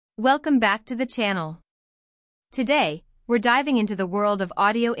Welcome back to the channel. Today, we're diving into the world of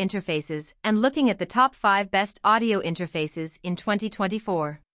audio interfaces and looking at the top 5 best audio interfaces in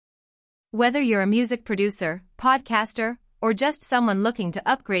 2024. Whether you're a music producer, podcaster, or just someone looking to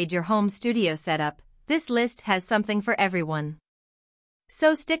upgrade your home studio setup, this list has something for everyone.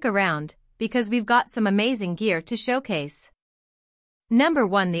 So stick around, because we've got some amazing gear to showcase. Number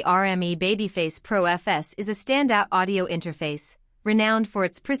 1. The RME Babyface Pro FS is a standout audio interface, renowned for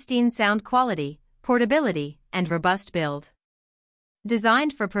its pristine sound quality, portability, and robust build.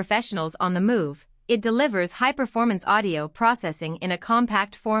 Designed for professionals on the move, it delivers high-performance audio processing in a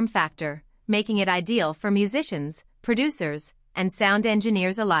compact form factor, making it ideal for musicians, producers, and sound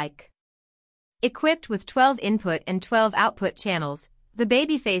engineers alike. Equipped with 12 input and 12 output channels, the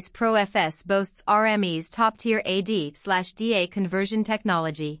Babyface Pro FS boasts RME's top-tier AD/DA conversion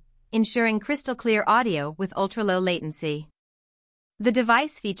technology, ensuring crystal-clear audio with ultra-low latency. The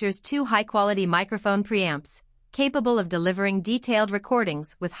device features 2 high-quality microphone preamps, capable of delivering detailed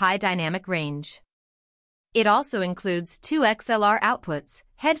recordings with high dynamic range. It also includes 2 XLR outputs,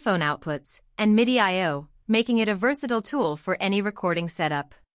 headphone outputs, and MIDI I/O, making it a versatile tool for any recording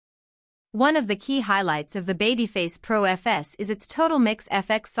setup. One of the key highlights of the Babyface Pro FS is its Total Mix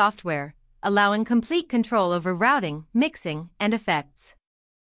FX software, allowing complete control over routing, mixing, and effects.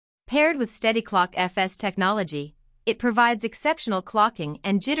 Paired with SteadyClock FS technology, it provides exceptional clocking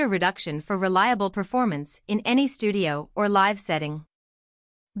and jitter reduction for reliable performance in any studio or live setting.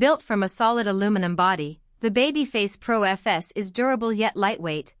 Built from a solid aluminum body, the Babyface Pro FS is durable yet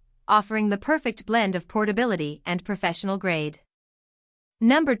lightweight, offering the perfect blend of portability and professional grade.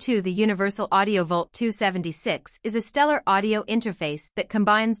 Number 2. The Universal Audio Volt 276 is a stellar audio interface that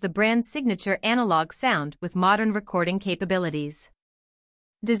combines the brand's signature analog sound with modern recording capabilities.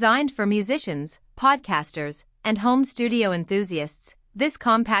 Designed for musicians, podcasters, and home studio enthusiasts, this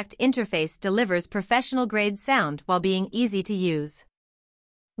compact interface delivers professional-grade sound while being easy to use.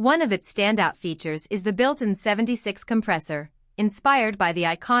 One of its standout features is the built-in 76 compressor, inspired by the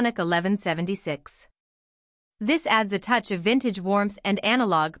iconic 1176. This adds a touch of vintage warmth and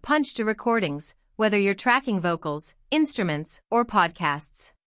analog punch to recordings, whether you're tracking vocals, instruments, or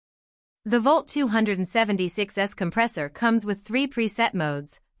podcasts. The Volt 276S compressor comes with 3 preset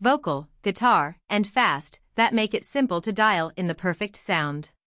modes: vocal, guitar, and fast, that make it simple to dial in the perfect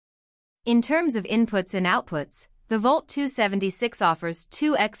sound. In terms of inputs and outputs, the Volt 276 offers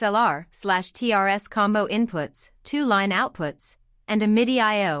 2 XLR/TRS combo inputs, 2 line outputs, and a MIDI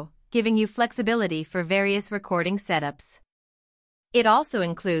I/O, giving you flexibility for various recording setups. It also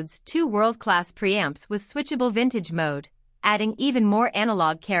includes 2 world-class preamps with switchable vintage mode, adding even more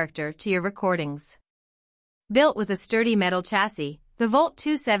analog character to your recordings. Built with a sturdy metal chassis, the Volt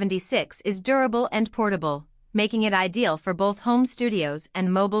 276 is durable and portable, making it ideal for both home studios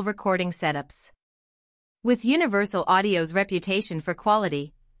and mobile recording setups. With Universal Audio's reputation for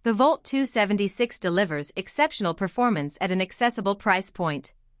quality, the Volt 276 delivers exceptional performance at an accessible price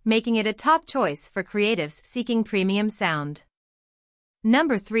point, making it a top choice for creatives seeking premium sound.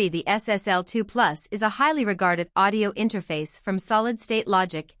 Number 3. The SSL2 Plus is a highly regarded audio interface from Solid State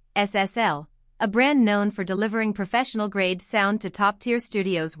Logic, SSL, a brand known for delivering professional-grade sound to top-tier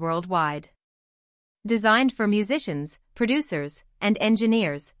studios worldwide. Designed for musicians, producers, and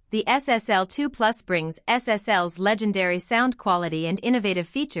engineers, the SSL2 Plus brings SSL's legendary sound quality and innovative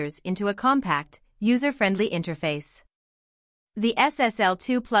features into a compact, user-friendly interface. The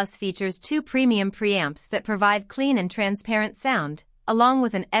SSL2 Plus features 2 premium preamps that provide clean and transparent sound, along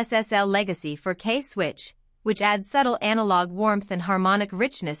with an SSL Legacy 4K switch, which adds subtle analog warmth and harmonic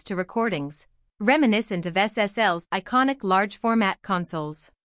richness to recordings, reminiscent of SSL's iconic large-format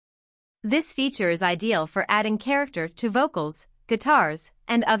consoles. This feature is ideal for adding character to vocals, guitars,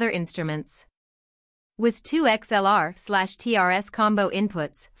 and other instruments. With 2 XLR/TRS combo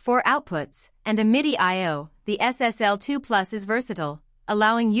inputs, 4 outputs, and a MIDI I/O, the SSL2 Plus is versatile,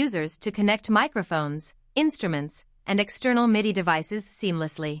 allowing users to connect microphones, instruments, and external MIDI devices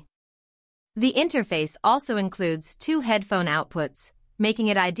seamlessly. The interface also includes 2 headphone outputs, making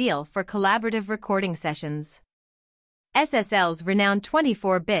it ideal for collaborative recording sessions. SSL's renowned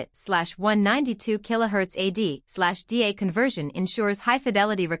 24-bit/192 kHz AD/DA conversion ensures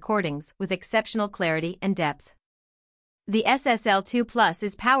high-fidelity recordings with exceptional clarity and depth. The SSL2 Plus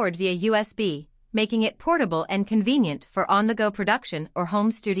is powered via USB, making it portable and convenient for on-the-go production or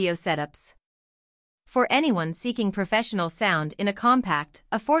home studio setups. For anyone seeking professional sound in a compact,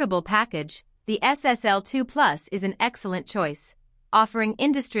 affordable package, the SSL2 Plus is an excellent choice, offering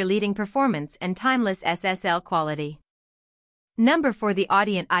industry-leading performance and timeless SSL quality. Number 4. The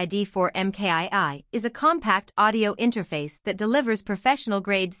Audient ID4 MkII is a compact audio interface that delivers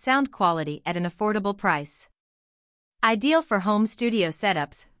professional-grade sound quality at an affordable price. Ideal for home studio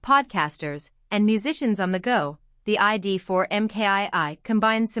setups, podcasters, and musicians on the go, the ID4 MkII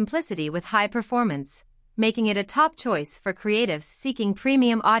combines simplicity with high performance, making it a top choice for creatives seeking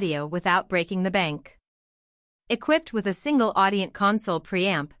premium audio without breaking the bank. Equipped with a single Audient console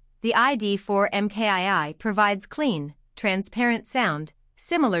preamp, the ID4 MkII provides clean, transparent sound,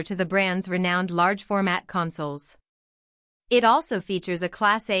 similar to the brand's renowned large-format consoles. It also features a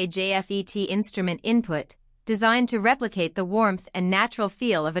Class A JFET instrument input, designed to replicate the warmth and natural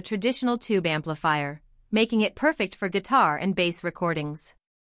feel of a traditional tube amplifier, making it perfect for guitar and bass recordings.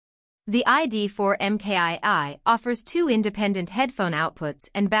 The ID4 MkII offers 2 independent headphone outputs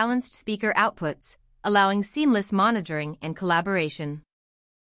and balanced speaker outputs, allowing seamless monitoring and collaboration.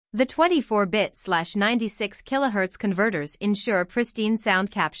 The 24-bit/96 kHz converters ensure pristine sound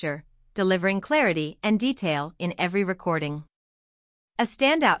capture, delivering clarity and detail in every recording. A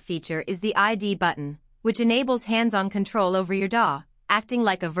standout feature is the ID button, which enables hands-on control over your DAW, acting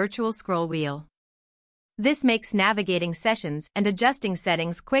like a virtual scroll wheel. This makes navigating sessions and adjusting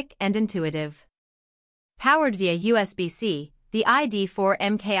settings quick and intuitive. Powered via USB-C, the ID4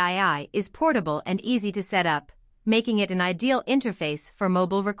 MkII is portable and easy to set up, making it an ideal interface for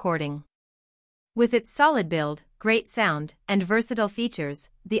mobile recording. With its solid build, great sound, and versatile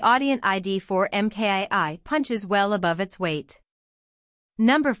features, the Audient ID4 MkII punches well above its weight.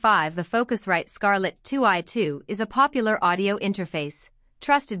 Number 5. The Focusrite Scarlett 2i2 is a popular audio interface,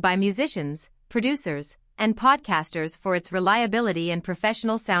 trusted by musicians, producers, and podcasters for its reliability and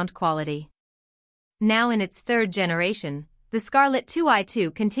professional sound quality. Now in its 3rd generation, the Scarlett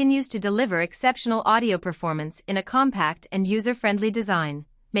 2i2 continues to deliver exceptional audio performance in a compact and user-friendly design,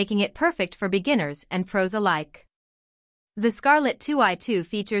 making it perfect for beginners and pros alike. The Scarlett 2i2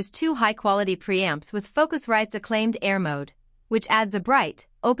 features 2 high-quality preamps with Focusrite's acclaimed Air mode, which adds a bright,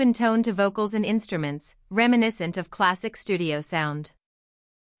 open tone to vocals and instruments, reminiscent of classic studio sound.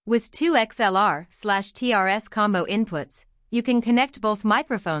 With 2 XLR/TRS combo inputs, you can connect both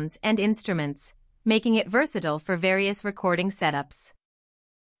microphones and instruments, making it versatile for various recording setups.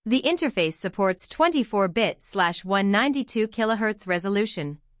 The interface supports 24-bit/192 kHz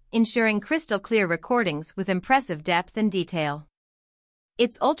resolution, ensuring crystal-clear recordings with impressive depth and detail.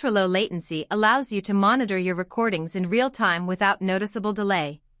 Its ultra-low latency allows you to monitor your recordings in real time without noticeable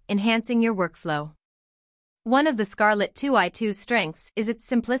delay, enhancing your workflow. One of the Scarlett 2i2's strengths is its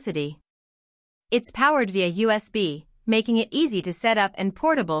simplicity. It's powered via USB, making it easy to set up and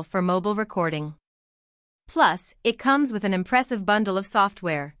portable for mobile recording. Plus, it comes with an impressive bundle of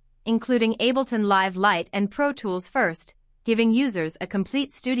software, including Ableton Live Lite and Pro Tools First, giving users a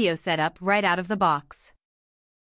complete studio setup right out of the box.